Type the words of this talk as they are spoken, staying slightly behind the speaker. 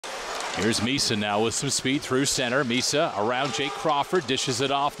Here's Misa now with some speed through center. Misa around Jake Crawford, dishes it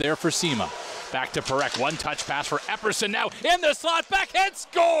off there for Sima. Back to Parekh, one-touch pass for Epperson now in the slot, backhand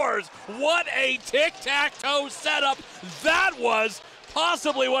scores! What a tic-tac-toe setup that was!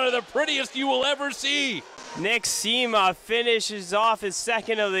 Possibly one of the prettiest you will ever see. Nic Sima finishes off his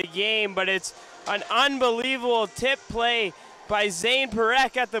second of the game, but it's an unbelievable tip play by Zane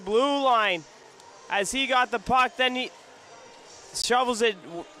Parekh at the blue line. As he got the puck, then he shovels it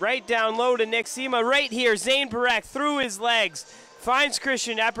right down low to Nic Sima. Right here, Zane Parekh through his legs, finds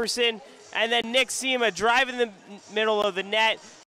Christian Epperson, and then Nic Sima driving the middle of the net,